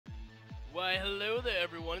Why, hello there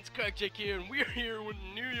everyone, it's CrackJake here, and we're here with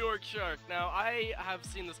New York Shark. Now, I have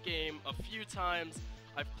seen this game a few times.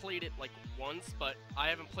 I've played it like once, but I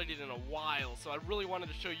haven't played it in a while, so I really wanted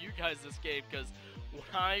to show you guys this game, because when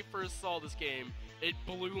I first saw this game, it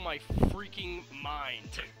blew my freaking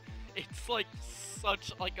mind. It's like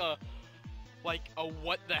such like a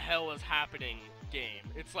what the hell is happening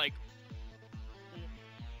game. It's like,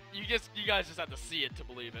 you guys just have to see it to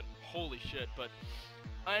believe it. Holy shit, but...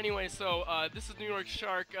 Anyway, so, this is New York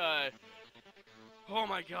Shark, oh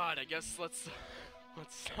my god, I guess let's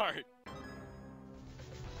start.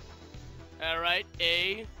 Alright,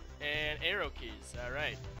 A, and arrow keys,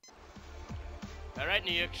 alright. Alright,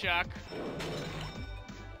 New York Shark.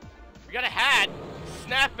 We got a hat!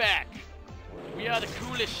 Snapback! We are the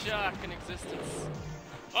coolest shark in existence.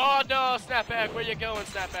 Oh no, Snapback, where you going,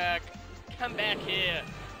 Snapback? Come back here.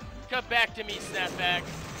 Come back to me, Snapback.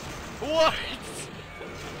 What?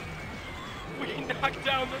 We knocked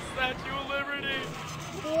down the Statue of Liberty!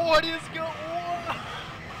 What is going?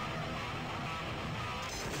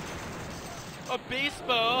 A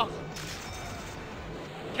baseball!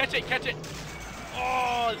 Catch it, catch it!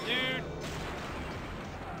 Oh, dude!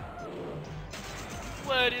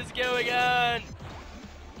 What is going on?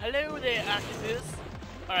 Hello there, octopus!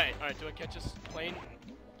 Alright, do I catch this plane?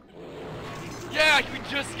 Yeah, we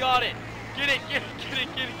just got it! Get it, get it, get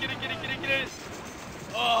it, get it, get it, get it, get it, get it!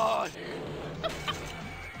 Oh, dude!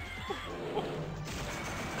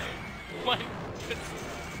 My goodness.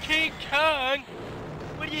 King Kong!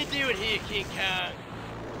 What are you doing here, King Kong?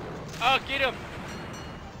 Oh, get him!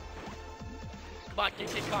 Come on, get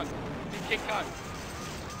King Kong. Get King Kong.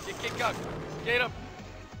 Get King Kong. Get him!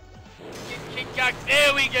 Get King Kong.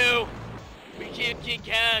 There we go! We killed King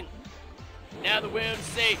Kong. Now the world is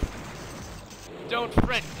safe. Don't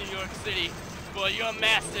fret, New York City, for your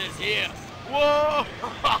master is here. Whoa!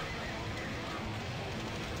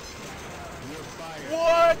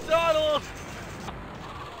 What, Donald?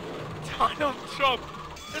 Donald Trump.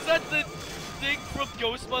 Is that the thing from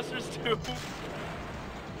Ghostbusters 2?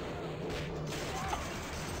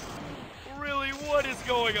 Really, what is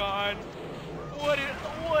going on?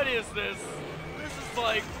 What is this? This is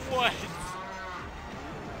like, what?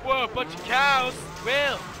 Whoa, a bunch of cows.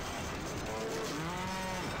 Well,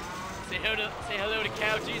 say hello to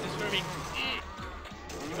Cow Jesus for me.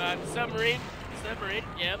 Come on, submarine,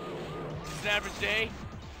 yep. It's an average day.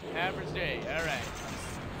 Average day.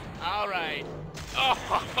 All right. Oh,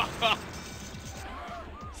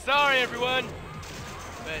 sorry everyone,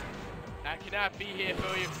 but I cannot be here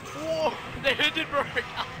for you. Whoa, the Hindenburg.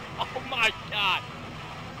 Oh my God.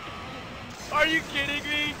 Are you kidding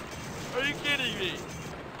me? Are you kidding me?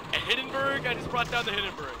 A Hindenburg? I just brought down the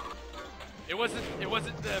Hindenburg. It wasn't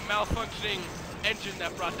the malfunctioning engine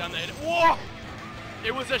that brought down the Hindenburg. Whoa!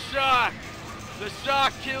 It was a shark. The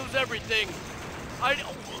shark kills everything.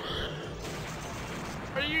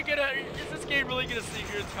 Is this game really gonna sit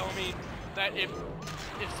here and tell me that if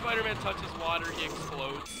Spider-Man touches water, he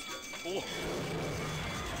explodes?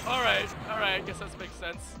 Alright, I guess that makes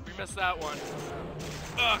sense. We missed that one.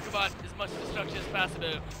 Oh, come on, as much destruction as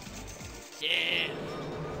possible.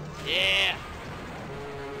 Yeah.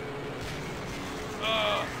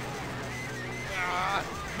 Oh.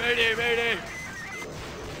 Mayday.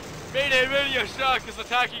 Mayday, a shark is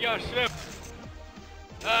attacking our ship.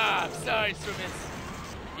 Ah, I'm sorry, Swimmers.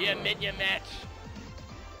 You mid your match.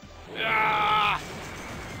 Ah!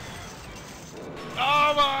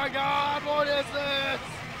 Oh my God, what is this?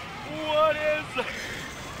 What is this?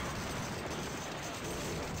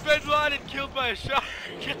 Bin Laden killed by a shark.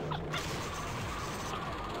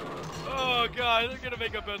 Oh God, they're gonna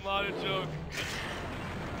make a Bin Laden joke.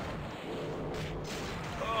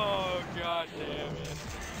 Oh God damn it.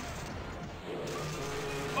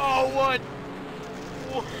 Oh, what?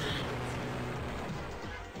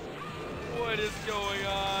 What is going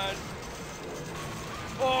on?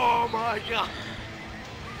 Oh my God.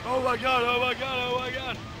 Oh my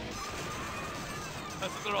God.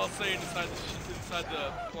 That's what they're all saying inside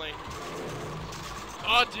the plane.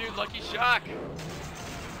 Oh, dude, lucky shock.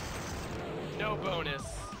 No bonus.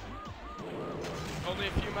 Only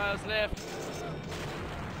a few miles left.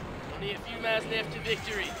 Only a few miles left to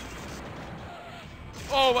victory.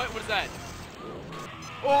 Oh, what was that?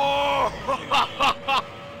 Oh!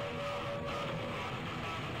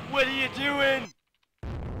 What are you doing?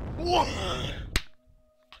 What?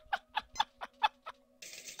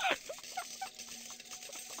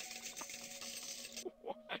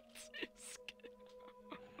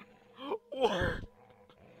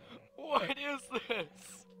 What is this?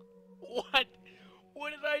 What? What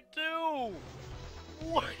did I do?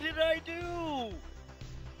 What did I do?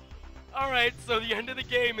 Alright, so the end of the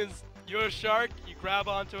game is you're a shark, you grab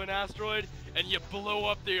onto an asteroid, and you blow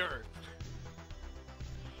up the Earth.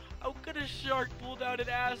 How could a shark pull down an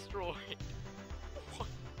asteroid?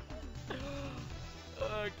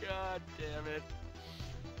 Oh, god damn it.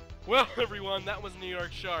 Well, everyone, that was New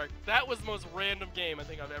York Shark. That was the most random game I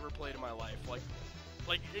think I've ever played in my life. Like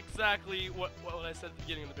exactly what I said at the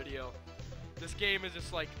beginning of the video. This game is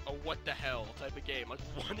just like a what the hell type of game. Like,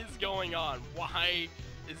 what is going on? Why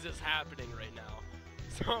is this happening right now?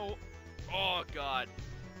 So, oh god,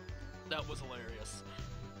 that was hilarious.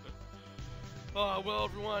 Well,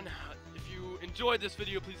 everyone, if you enjoyed this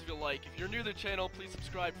video, please leave a like. If you're new to the channel, please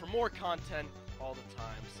subscribe for more content all the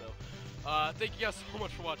time. So, thank you guys so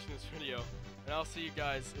much for watching this video, and I'll see you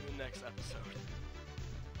guys in the next episode.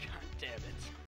 God damn it.